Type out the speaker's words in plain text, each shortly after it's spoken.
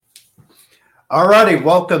Alrighty,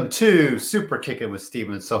 welcome to Super Kicking with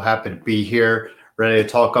Steven. So happy to be here, ready to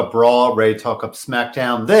talk up Raw, ready to talk up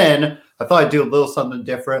SmackDown. Then I thought I'd do a little something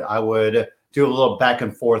different. I would do a little back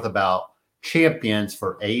and forth about champions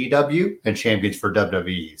for AEW and champions for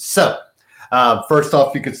WWE. So first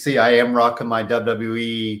off, you can see I am rocking my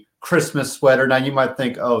WWE Christmas sweater. Now you might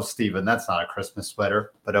think, oh, Steven, that's not a Christmas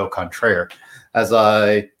sweater, but au contraire. As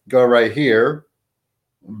I go right here,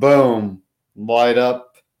 boom, light up.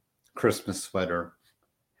 Christmas sweater.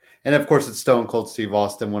 And of course, it's Stone Cold Steve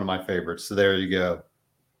Austin, one of my favorites. So there you go.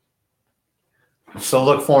 So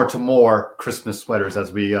look forward to more Christmas sweaters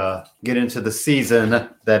as we get into the season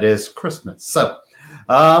that is Christmas. So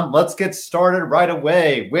let's get started right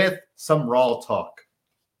away with some Raw talk.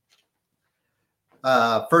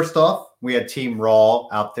 First off, we had Team Raw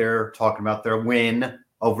out there talking about their win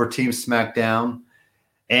over Team SmackDown.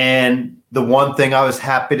 And the one thing I was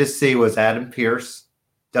happy to see was Adam Pearce,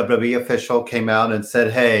 WWE official, came out and said,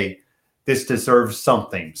 hey, this deserves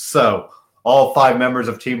something. So all 5 members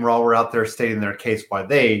of Team Raw were out there stating their case why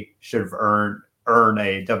they should have earned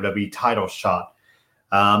a WWE title shot.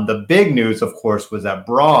 The big news, of course, was that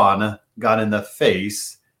Braun got in the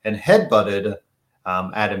face and headbutted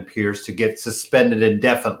Adam Pearce to get suspended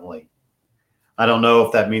indefinitely. I don't know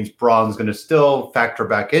if that means Braun's going to still factor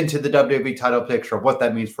back into the WWE title picture, what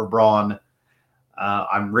that means for Braun.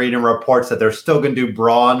 I'm reading reports that they're still going to do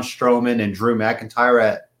Braun, Strowman, and Drew McIntyre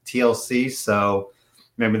at TLC. So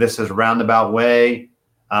maybe this is a roundabout way.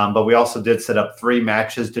 But we also did set up 3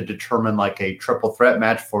 matches to determine like a triple threat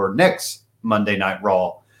match for next Monday Night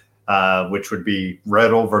Raw, which would be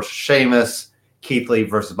Riddle versus Sheamus, Keith Lee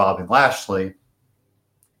versus Bobby Lashley,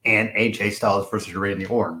 and AJ Styles versus Randy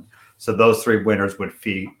Orton. So those 3 winners would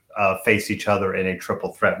face each other in a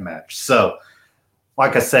triple threat match. So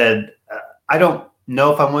like I said, I don't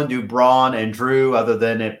know if I want to do Braun and Drew, other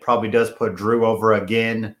than it probably does put Drew over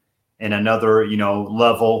again in another,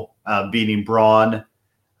 level, beating Braun.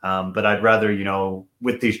 But I'd rather,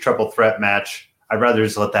 with these triple threat match, I'd rather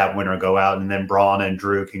just let that winner go out, and then Braun and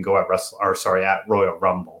Drew can go at Royal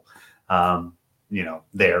Rumble,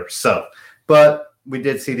 there. So, but we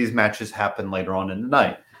did see these matches happen later on in the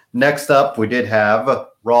night. Next up, we did have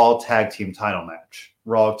Raw Tag Team title match,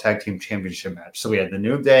 Raw Tag Team Championship match. So we had the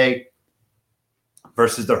New Day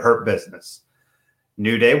versus the Hurt Business.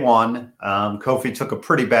 New Day won. Kofi took a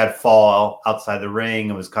pretty bad fall outside the ring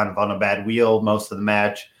and was kind of on a bad wheel most of the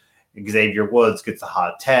match. Xavier Woods gets a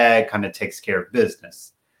hot tag, kind of takes care of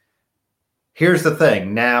business. Here's the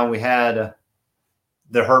thing. Now we had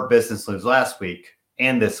the Hurt Business lose last week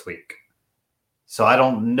and this week. So I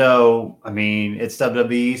don't know. I mean, it's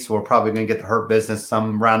WWE, so we're probably going to get the Hurt Business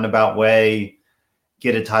some roundabout way,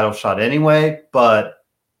 get a title shot anyway, but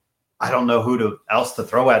I don't know who else to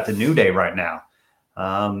throw at the New Day right now.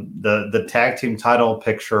 The tag team title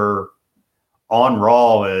picture on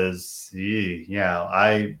Raw is,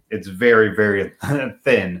 it's very, very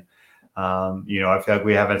thin. I feel like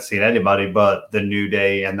we haven't seen anybody but the New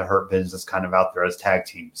Day and the Hurt Business kind of out there as tag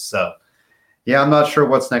teams. So, I'm not sure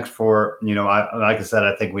what's next for, like I said,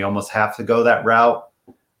 I think we almost have to go that route,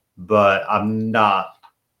 but I'm not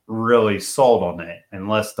really sold on it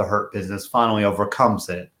unless the Hurt Business finally overcomes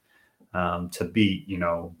it. To beat,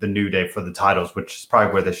 the New Day for the titles, which is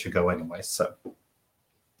probably where they should go anyway. So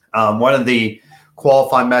one of the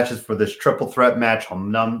qualifying matches for this triple threat match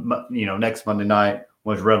on, next Monday night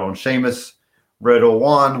was Riddle and Sheamus. Riddle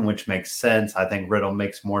won, which makes sense. I think Riddle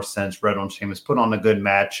makes more sense. Riddle and Sheamus put on a good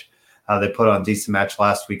match. They put on a decent match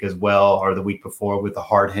last week as well, or the week before with the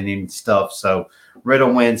hard-hitting stuff. So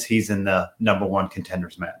Riddle wins. He's in the number 1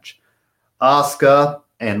 contenders match. Asuka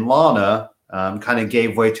and Lana kind of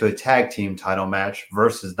gave way to a tag team title match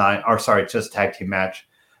versus just tag team match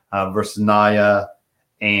versus Nia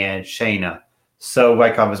and Shayna. So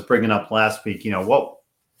like I was bringing up last week,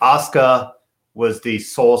 Asuka was the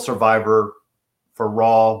sole survivor for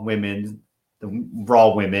Raw women,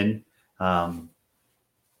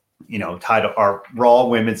 title or Raw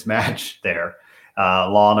women's match there.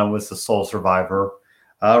 Lana was the sole survivor.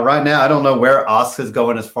 Right now, I don't know where Asuka's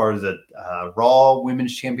going as far as the Raw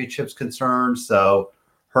Women's Championship's concerned. So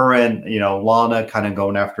her and, Lana kind of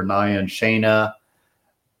going after Nia and Shayna.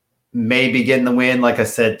 Maybe getting the win, like I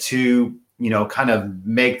said, to, kind of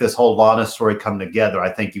make this whole Lana story come together.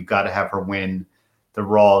 I think you've got to have her win the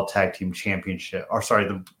Raw Tag Team Championship.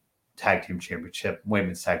 The Tag Team Championship,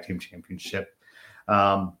 Women's Tag Team Championship.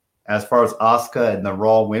 As far as Asuka and the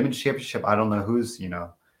Raw Women's Championship, I don't know who's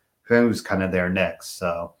kind of there next.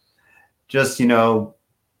 So just,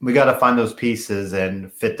 we got to find those pieces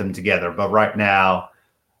and fit them together. But right now,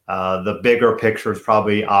 the bigger picture is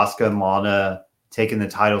probably Asuka and Lana taking the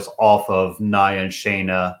titles off of Nia and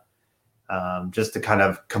Shayna, just to kind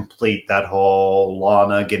of complete that whole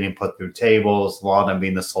Lana getting put through tables, Lana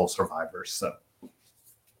being the sole survivor. So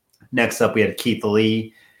next up, we had Keith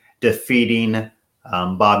Lee defeating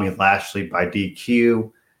Bobby Lashley by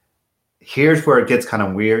DQ. Here's where it gets kind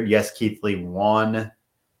of weird. Yes, Keith Lee won.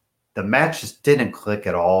 The match just didn't click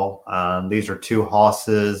at all. These are two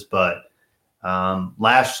hosses, but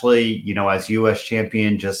Lashley, as U.S.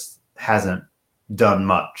 champion, just hasn't done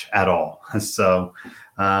much at all. So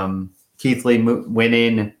Keith Lee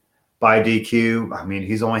winning by DQ. I mean,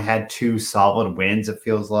 he's only had 2 solid wins, it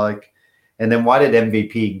feels like. And then why did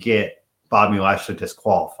MVP get Bobby Lashley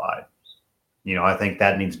disqualified? I think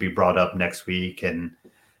that needs to be brought up next week. And,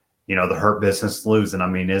 the Hurt Business losing. I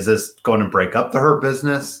mean, is this going to break up the Hurt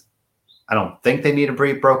Business? I don't think they need to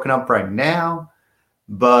be broken up right now,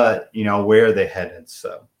 but, where are they headed?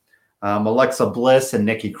 So Alexa Bliss and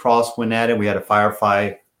Nikki Cross went at it. We had a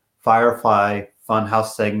Firefly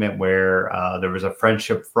Funhouse segment where there was a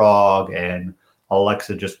Friendship Frog, and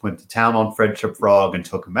Alexa just went to town on Friendship Frog and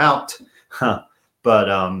took him out.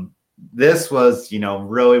 But this was,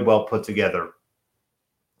 really well put together.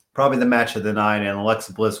 Probably the match of the night, and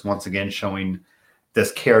Alexa Bliss once again showing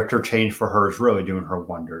this character change for her is really doing her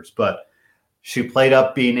wonders. But she played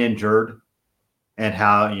up being injured and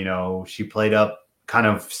how, she played up kind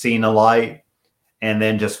of seeing a light and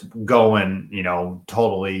then just going,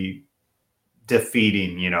 totally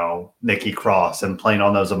defeating, Nikki Cross and playing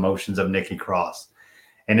on those emotions of Nikki Cross.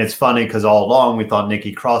 And it's funny because all along we thought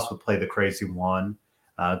Nikki Cross would play the crazy one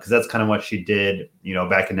because that's kind of what she did,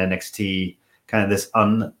 back in NXT, kind of this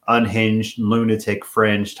unhinged lunatic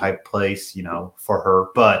fringe type place, for her.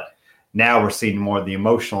 But now we're seeing more of the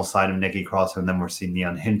emotional side of Nikki Cross, and then we're seeing the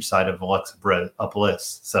unhinged side of Alexa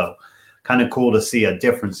Bliss. So kind of cool to see a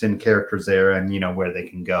difference in characters there and, where they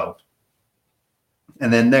can go.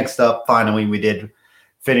 And then next up, finally, we did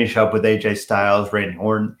finish up with AJ Styles, Randy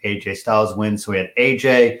Orton. AJ Styles wins. So we had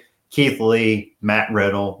AJ, Keith Lee, Matt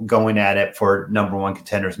Riddle going at it for number 1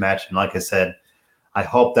 contenders match. And like I said, I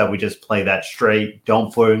hope that we just play that straight.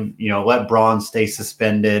 Don't let Braun stay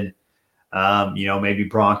suspended. Maybe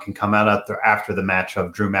Braun can come out after the match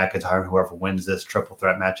of Drew McIntyre, whoever wins this triple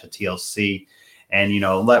threat match at TLC, and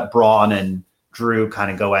let Braun and Drew kind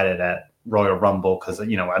of go at it at Royal Rumble because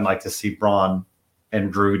I'd like to see Braun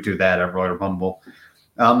and Drew do that at Royal Rumble.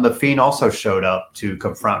 The Fiend also showed up to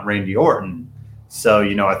confront Randy Orton, so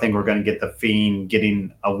I think we're going to get the Fiend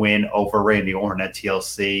getting a win over Randy Orton at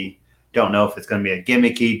TLC. Don't know if it's going to be a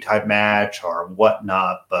gimmicky type match or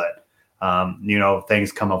whatnot, but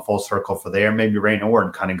things come a full circle for there. Maybe Randy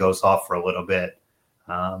Orton kind of goes off for a little bit.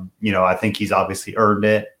 I think he's obviously earned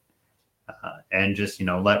it, and just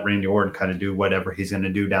let Randy Orton kind of do whatever he's going to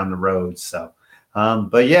do down the road. So,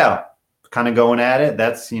 but yeah, kind of going at it.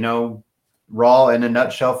 That's Raw in a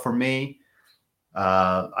nutshell for me.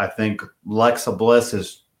 I think Alexa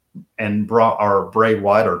Bliss and Bray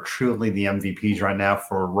Wyatt are truly the MVPs right now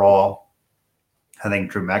for Raw. I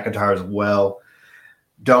think Drew McIntyre as well.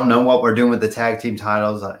 Don't know what we're doing with the tag team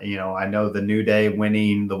titles. I know the New Day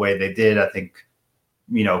winning the way they did, I think,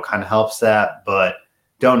 kind of helps that, but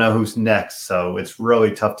don't know who's next. So it's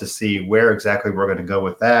really tough to see where exactly we're going to go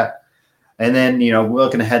with that. And then,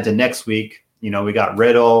 looking ahead to next week, we got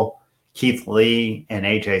Riddle, Keith Lee, and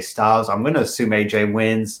AJ Styles. I'm going to assume AJ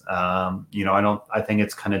wins. I think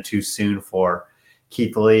it's kind of too soon for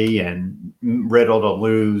Keith Lee and Riddle to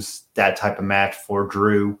lose that type of match for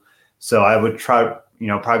Drew. So I would try,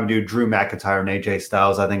 probably do Drew McIntyre and AJ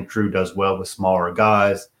Styles. I think Drew does well with smaller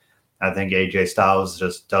guys. I think AJ Styles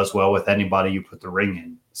just does well with anybody you put the ring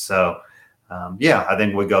in. So, I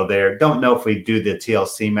think we go there. Don't know if we do the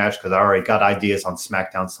TLC match because I already got ideas on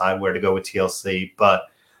SmackDown side where to go with TLC. But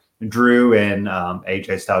Drew and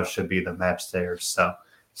AJ Styles should be the match there. So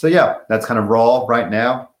yeah, that's kind of Raw right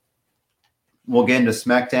now. We'll get into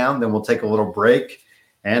SmackDown, then we'll take a little break,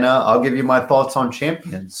 and I'll give you my thoughts on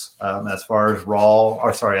champions as far as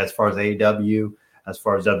AEW, as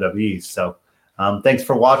far as WWE. So thanks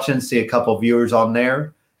for watching. See a couple viewers on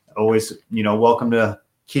there. Always, welcome to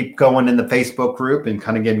keep going in the Facebook group and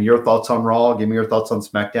kind of give me your thoughts on Raw, give me your thoughts on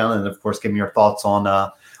SmackDown, and of course, give me your thoughts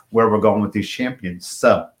on where we're going with these champions.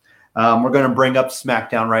 So we're going to bring up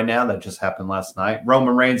SmackDown right now. That just happened last night.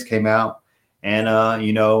 Roman Reigns came out and,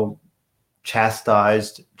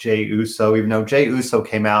 chastised Jey Uso, even though Jey Uso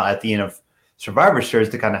came out at the end of Survivor Series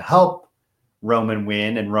to kind of help Roman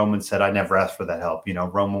win. And Roman said, I never asked for that help.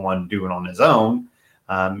 Roman wanted to do it on his own.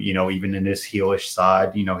 Even in his heelish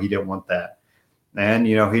side, he didn't want that. And,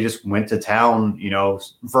 he just went to town,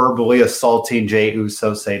 verbally assaulting Jey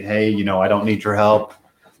Uso, saying, hey, I don't need your help.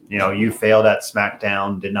 you failed at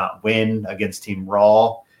SmackDown, did not win against Team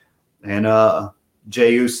Raw. And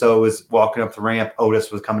Jey Uso was walking up the ramp.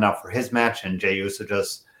 Otis was coming out for his match, and Jey Uso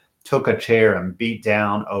just took a chair and beat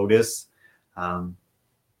down Otis.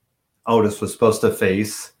 Otis was supposed to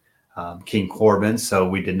face King Corbin, so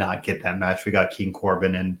we did not get that match. We got King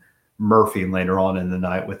Corbin and Murphy later on in the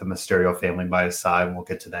night with the Mysterio family by his side. We'll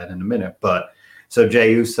get to that in a minute. But so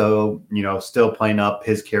Jey Uso, still playing up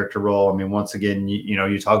his character role. I mean, once again,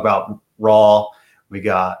 you talk about Raw. We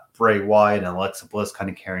got Bray Wyatt and Alexa Bliss kind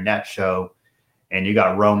of carrying that show. And you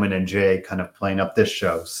got Roman and Jay kind of playing up this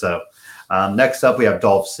show. So next up, we have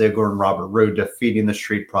Dolph Ziggler and Robert Roode defeating the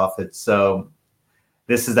Street Profits. So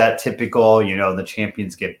this is that typical, the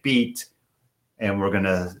champions get beat and we're going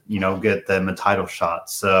to, get them a title shot.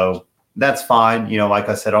 So that's fine. Like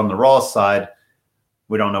I said, on the Raw side,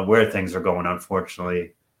 we don't know where things are going,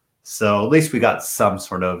 unfortunately. So at least we got some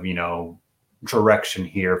sort of, direction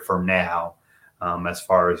here for now, as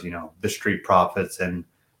far as, the Street Profits and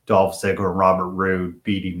Dolph Ziggler and Robert Roode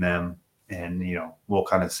beating them. And, we'll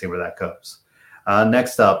kind of see where that goes.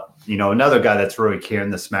 Next up, another guy that's really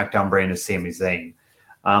carrying the SmackDown brand is Sami Zayn.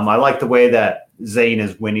 I like the way that Zayn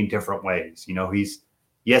is winning different ways.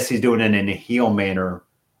 He's doing it in a heel manner,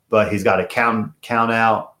 but he's got a count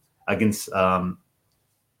out against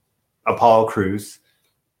Apollo Crews.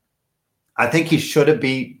 I think he should have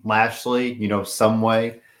beat Lashley, some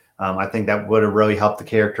way. I think that would have really helped the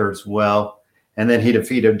character as well. And then he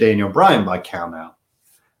defeated Daniel Bryan by count out.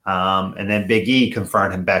 And then Big E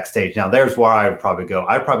confronted him backstage. Now, there's where I would probably go.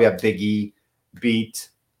 I'd probably have Big E beat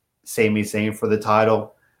Sami Zayn for the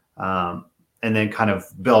title, and then kind of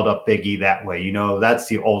build up Big E that way. That's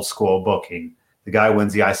the old school booking. The guy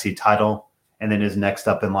wins the IC title and then is next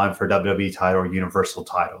up in line for WWE title or Universal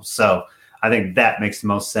title. So I think that makes the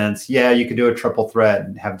most sense. Yeah, you could do a triple threat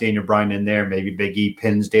and have Daniel Bryan in there. Maybe Big E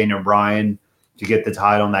pins Daniel Bryan to get the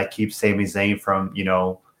title, and that keeps Sami Zayn from,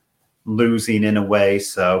 losing in a way.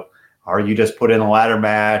 So, or you just put in a ladder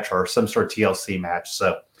match or some sort of TLC match.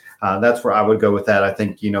 So that's where I would go with that. I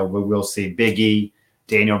think, we will see Big E,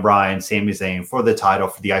 Daniel Bryan, Sami Zayn for the title,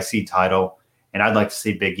 for the IC title. And I'd like to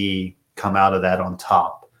see Big E come out of that on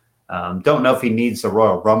top. Don't know if he needs the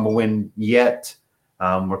Royal Rumble win yet.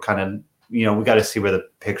 We're kind of, we got to see where the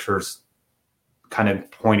picture's kind of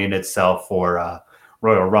pointing itself for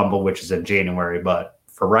Royal Rumble, which is in January. But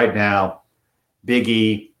for right now, Big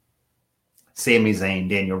E, Sami Zayn,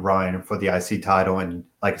 Daniel Bryan for the IC title. And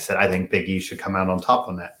like I said, I think Big E should come out on top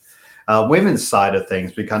on that. Women's side of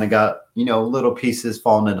things, we kind of got, little pieces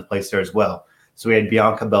falling into place there as well. So we had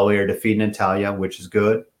Bianca Belair defeating Natalya, which is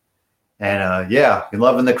good. And you're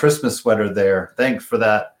loving the Christmas sweater there. Thanks for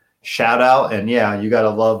that shout out. And you got to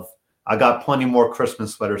love, I got plenty more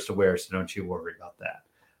Christmas sweaters to wear, so don't you worry about that.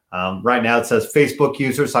 Right now it says Facebook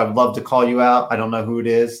users. I would love to call you out. I don't know who it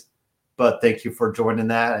is, but thank you for joining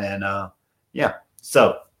that. And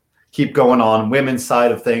so keep going on. Women's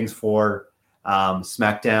side of things for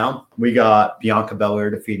SmackDown. We got Bianca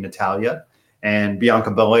Belair defeating Natalya, and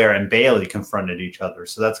Bianca Belair and Bayley confronted each other.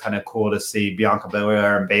 So that's kind of cool to see Bianca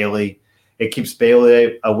Belair and Bayley. It keeps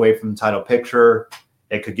Bayley away from the title picture.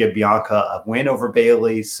 It could give Bianca a win over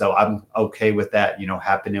Bayley. So I'm okay with that,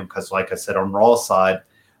 happening because, like I said, on Raw side,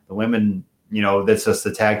 the women, that's just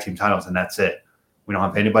the tag team titles and that's it. We don't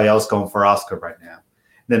have anybody else going for Asuka right now.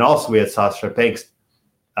 Then also we had Sasha Banks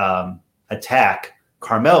attack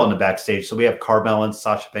Carmella in the backstage. So we have Carmella and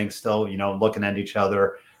Sasha Banks still, looking at each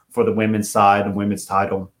other for the women's side and women's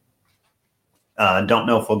title. Don't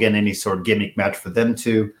know if we'll get any sort of gimmick match for them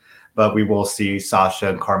two, but we will see Sasha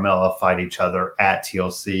and Carmella fight each other at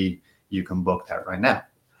TLC. You can book that right now.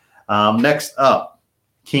 Next up,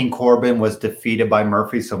 King Corbin was defeated by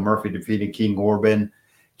Murphy. So Murphy defeated King Corbin.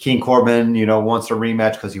 King Corbin, wants a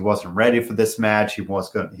rematch because he wasn't ready for this match. He was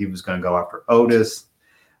going to go after Otis.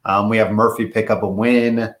 We have Murphy pick up a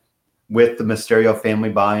win with the Mysterio family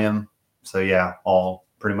by him. So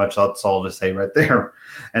pretty much that's all to say right there.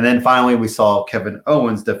 And then finally we saw Kevin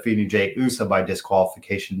Owens defeating Jey Uso by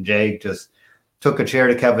disqualification. Jey just took a chair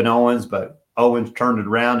to Kevin Owens, but Owens turned it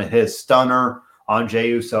around and hit his stunner on Jey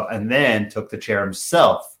Uso and then took the chair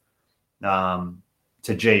himself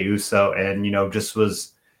to Jey Uso. And, just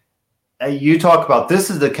was you talk about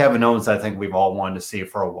this is the Kevin Owens I think we've all wanted to see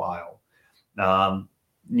for a while.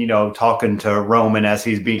 Talking to Roman as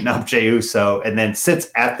he's beating up Jey Uso and then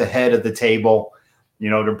sits at the head of the table,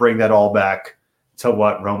 to bring that all back to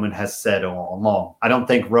what Roman has said all along. I don't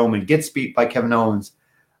think Roman gets beat by Kevin Owens,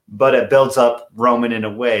 but it builds up Roman in a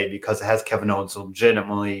way because it has Kevin Owens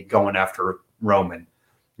legitimately going after Roman,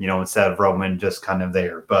 instead of Roman just kind of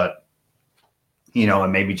there. But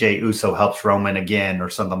and maybe Jey Uso helps Roman again or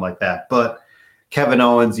something like that. But Kevin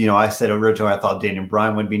Owens, I said originally I thought Daniel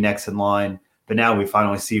Bryan would be next in line, but now we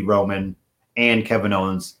finally see Roman and Kevin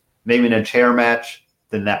Owens maybe in a chair match.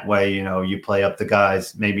 Then that way, you play up the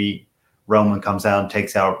guys. Maybe Roman comes out and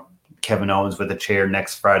takes out Kevin Owens with a chair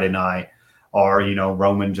next Friday night, or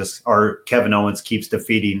Kevin Owens keeps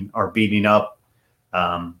defeating or beating up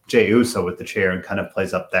Jey Uso with the chair and kind of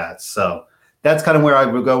plays up that. So that's kind of where I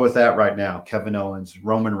would go with that right now. Kevin Owens,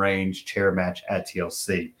 Roman Reigns chair match at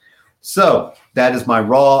TLC. So that is my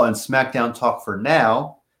Raw and SmackDown talk for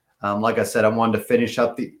now. Like I said, I wanted to finish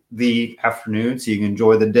up the afternoon so you can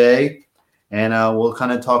enjoy the day. And we'll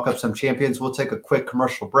kind of talk up some champions. We'll take a quick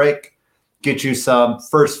commercial break, get you some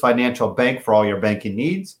First Financial Bank for all your banking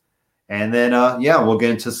needs. And then, we'll get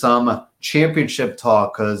into some championship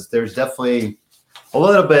talk because there's definitely a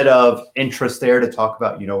little bit of interest there to talk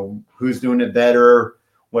about, who's doing it better,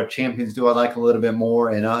 what champions do I like a little bit more.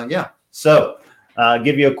 And, So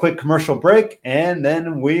give you a quick commercial break, and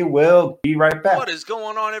then we will be right back. What is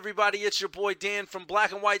going on, everybody? It's your boy Dan from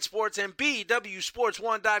Black and White Sports and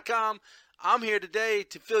BWSports1.com. I'm here today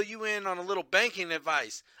to fill you in on a little banking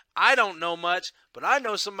advice. I don't know much, but I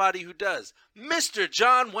know somebody who does. Mr.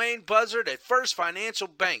 John Wayne Buzzard at First Financial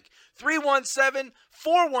Bank.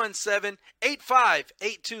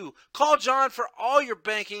 317-417-8582. Call John for all your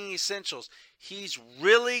banking essentials. He's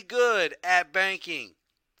really good at banking.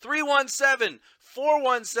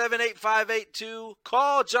 317-417-8582.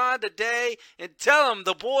 Call John today and tell him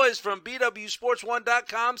the boys from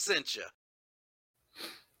BWSports1.com sent you.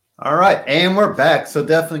 All right, and we're back. So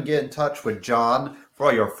definitely get in touch with John for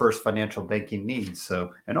all your First Financial banking needs.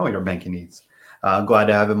 And all your banking needs. Glad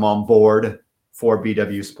to have him on board for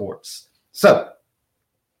BW Sports. So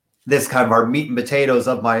this is kind of our meat and potatoes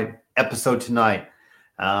of my episode tonight.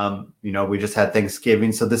 We just had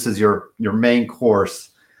Thanksgiving, so this is your main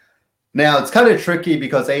course. Now, it's kind of tricky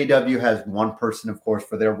because AEW has one person, of course,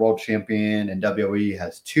 for their world champion, and WWE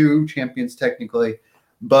has two champions technically.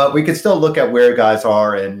 But we can still look at where guys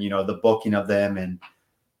are and, the booking of them and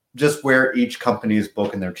just where each company is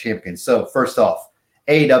booking their champions. So first off,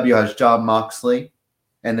 AEW has Jon Moxley,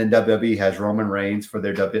 and then WWE has Roman Reigns for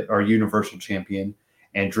their Universal Champion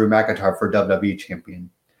and Drew McIntyre for WWE Champion.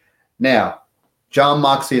 Now, Jon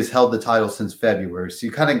Moxley has held the title since February, so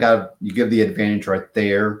you kind of you give the advantage right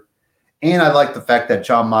there. And I like the fact that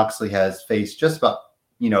Jon Moxley has faced just about,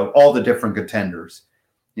 all the different contenders.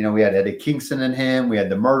 We had Eddie Kingston in him. We had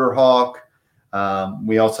the Murder Hawk.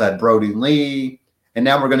 We also had Brody Lee. And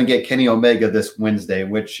now we're going to get Kenny Omega this Wednesday,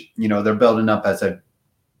 which, they're building up as a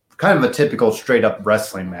kind of a typical straight-up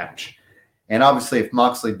wrestling match. And obviously, if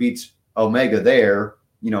Moxley beats Omega there,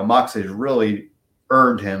 Moxley's really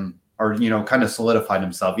earned him or, kind of solidified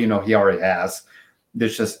himself. He already has.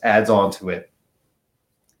 This just adds on to it.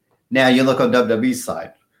 Now you look on WWE's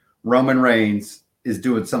side. Roman Reigns is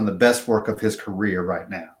doing some of the best work of his career right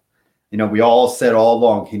now. We all said all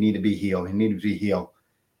along he needed to be heel. He needed to be heel.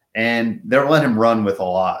 And they're letting him run with a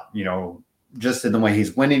lot, just in the way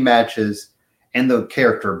he's winning matches and the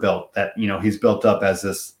character built that, he's built up as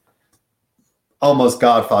this almost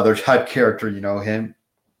Godfather type character, him.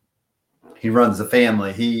 He runs the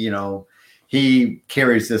family. He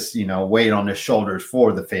carries this, weight on his shoulders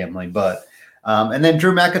for the family. But and then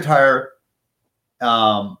Drew McIntyre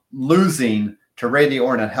losing to Randy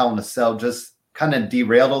Orton at Hell in a Cell just kind of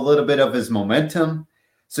derailed a little bit of his momentum.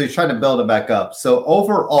 So he's trying to build it back up. So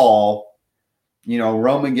overall,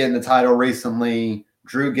 Roman getting the title recently,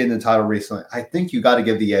 Drew getting the title recently, I think you got to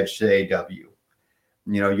give the edge to AEW.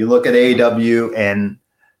 You look at AEW and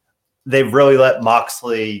they've really let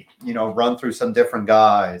Moxley, run through some different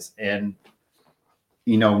guys and,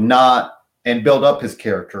 and build up his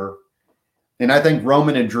character. And I think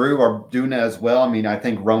Roman and Drew are doing that as well. I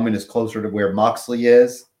think Roman is closer to where Moxley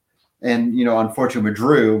is. And, unfortunately with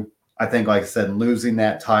Drew, I think, like I said, losing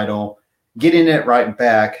that title, getting it right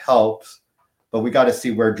back helps. But we got to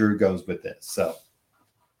see where Drew goes with this. So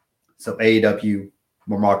AEW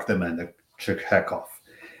will mark them in the check off.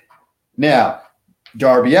 Now,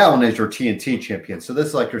 Darby Allin is your TNT champion. So this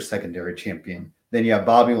is like your secondary champion. Then you have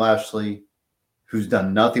Bobby Lashley, who's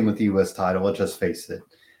done nothing with the U.S. title. Let's just face it.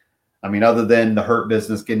 Other than the Hurt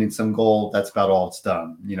Business getting some gold, that's about all it's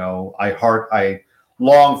done. I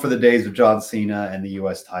long for the days of John Cena and the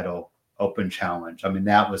U.S. title open challenge.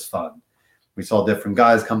 That was fun. We saw different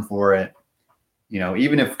guys come for it.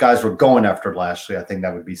 Even if guys were going after Lashley, I think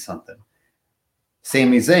that would be something.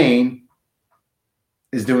 Sami Zayn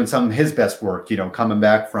is doing some of his best work, coming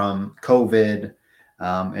back from COVID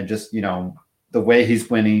and just, the way he's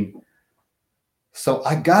winning. So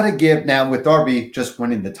I got to give now with Darby just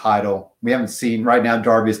winning the title. We haven't seen right now.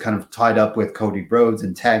 Darby is kind of tied up with Cody Rhodes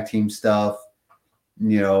and tag team stuff,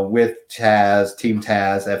 with Taz, Team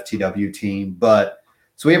Taz, FTW team. But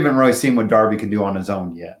so we haven't really seen what Darby can do on his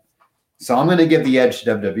own yet. So I'm going to give the edge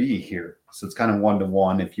to WWE here. So it's kind of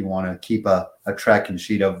 1-to-1 if you want to keep a tracking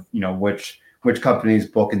sheet of, which companies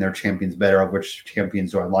booking their champions better, or which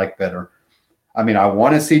champions do I like better. I mean, I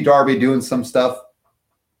want to see Darby doing some stuff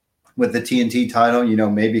with the TNT title,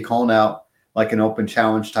 maybe calling out like an open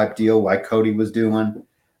challenge type deal like Cody was doing.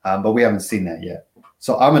 But we haven't seen that yet.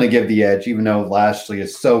 So I'm going to give the edge, even though Lashley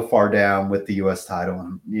is so far down with the U.S. title.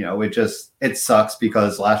 And, it sucks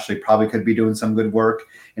because Lashley probably could be doing some good work.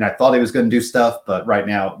 And I thought he was going to do stuff, but right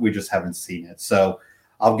now we just haven't seen it. So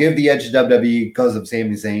I'll give the edge to WWE because of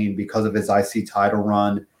Sami Zayn, because of his IC title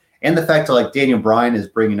run. And the fact that like Daniel Bryan is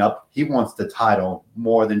bringing up, he wants the title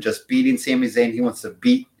more than just beating Sami Zayn. He wants to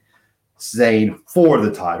beat Zayn for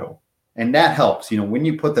the title. And that helps. When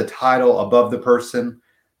you put the title above the person,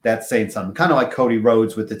 that's saying something. Kind of like Cody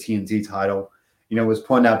Rhodes with the TNT title, was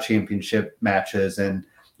putting out championship matches and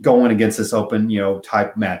going against this open,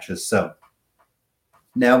 type matches. So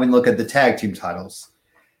now we look at the tag team titles.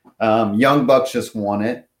 Young Bucks just won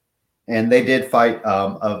it. And they did fight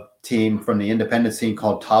a team from the independent scene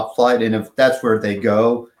called Top Flight. And if that's where they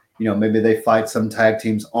go, maybe they fight some tag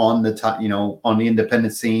teams on the top, on the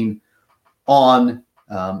independent scene, on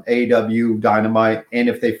AEW Dynamite. And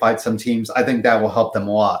if they fight some teams, I think that will help them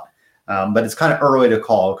a lot. But it's kind of early to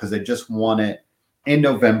call because they just won it in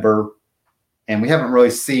November. And we haven't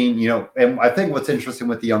really seen, and I think what's interesting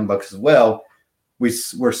with the Young Bucks as well,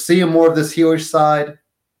 we're seeing more of this heelish side,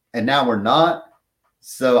 and now we're not.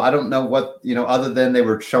 So I don't know what, other than they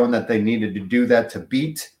were showing that they needed to do that to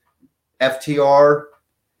beat FTR.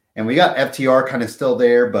 And we got FTR kind of still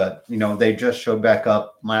there, but, they just showed back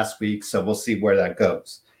up last week. So we'll see where that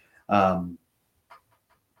goes. Now,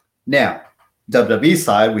 WWE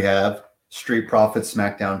side, we have Street Profits,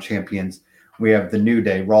 SmackDown champions. We have the New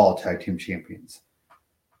Day Raw Tag Team champions.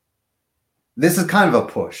 This is kind of a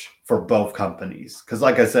push for both companies. Because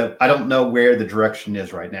like I said, I don't know where the direction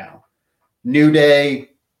is right now. New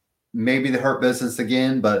Day, maybe the Hurt Business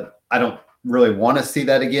again, but I don't really want to see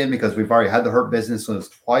that again because we've already had the Hurt Business lose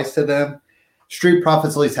twice to them. Street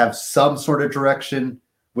Profits at least have some sort of direction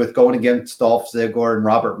with going against Dolph Ziggler and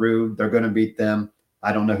Robert Roode. They're going to beat them.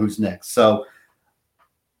 I don't know who's next. So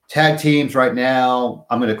tag teams right now,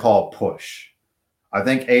 I'm going to call a push. I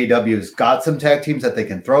think AEW's got some tag teams that they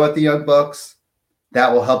can throw at the Young Bucks.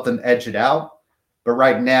 That will help them edge it out. But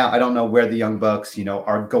right now, I don't know where the Young Bucks,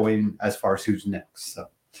 are going as far as who's next. So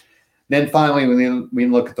then finally, we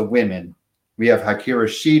look at the women. We have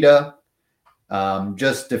Hikaru Shida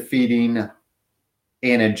just defeating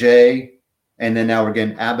Anna Jay. And then now we're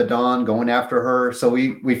getting Abaddon going after her. So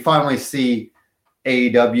we finally see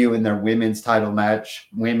AEW in their women's title match,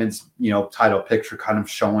 women's, title picture kind of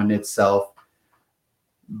showing itself.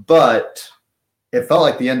 But it felt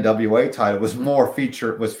like the NWA title was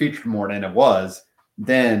featured more than it was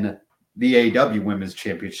than the AEW Women's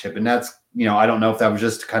Championship. And that's, I don't know if that was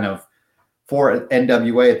just kind of for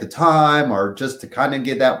NWA at the time or just to kind of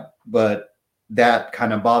get that, but that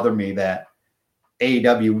kind of bothered me that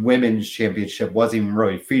AEW Women's Championship wasn't even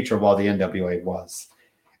really featured while the NWA was.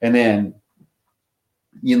 And then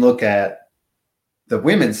you look at the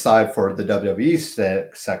women's side for the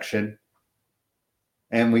WWE section,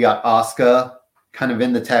 and we got Asuka kind of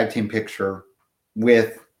in the tag team picture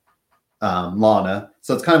with Lana.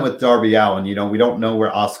 So it's kind of with Darby Allin. We don't know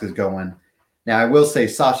where Asuka's going. Now, I will say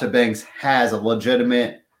Sasha Banks has a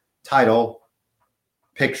legitimate title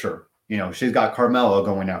picture. She's got Carmella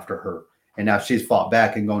going after her. And now she's fought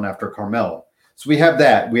back and going after Carmella. So we have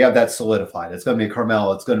that. We have that solidified. It's going to be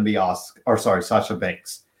Carmella. It's going to be Sasha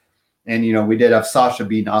Banks. And, we did have Sasha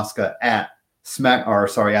beating Asuka at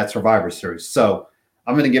Survivor Series. So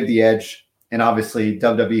I'm going to give the edge. And obviously,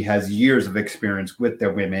 WWE has years of experience with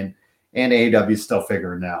their women, and AEW is still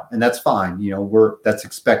figuring it out. And that's fine. That's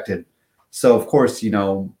expected. So, of course,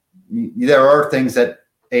 there are things that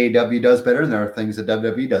AEW does better, and there are things that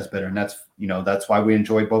WWE does better. And that's why we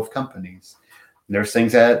enjoy both companies. There's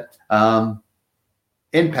things that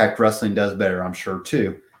Impact Wrestling does better, I'm sure,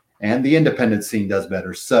 too. And the independent scene does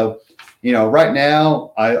better. So, right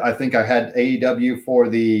now, I think I had AEW for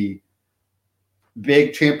the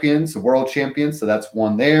big champions, the world champions. So that's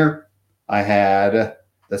one there. I had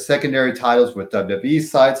the secondary titles with WWE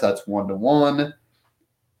side. So that's 1-to-1.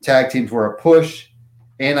 Tag teams were a push.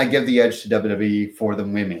 And I give the edge to WWE for the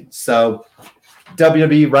women. So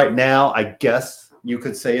WWE right now, I guess you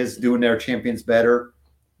could say, is doing their champions better.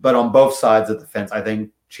 But on both sides of the fence, I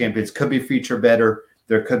think champions could be featured better.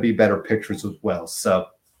 There could be better pictures as well. So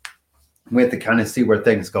we have to kind of see where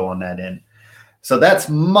things go on that end. So that's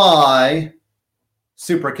my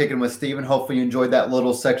Super Kicking with Steven. Hopefully you enjoyed that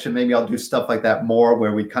little section. Maybe I'll do stuff like that more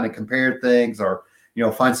where we kind of compare things or,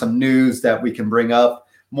 find some news that we can bring up.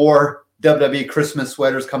 More WWE Christmas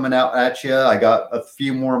sweaters coming out at you. I got a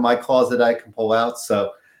few more in my closet I can pull out.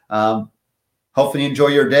 So hopefully you enjoy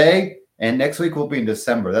your day. And next week we'll be in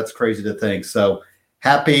December. That's crazy to think. So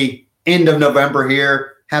happy end of November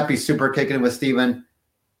here. Happy Super Kicking with Steven.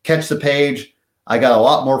 Catch the page. I got a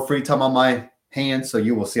lot more free time on my hands, so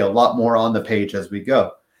you will see a lot more on the page as we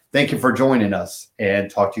go. Thank you for joining us, and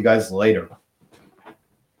talk to you guys later.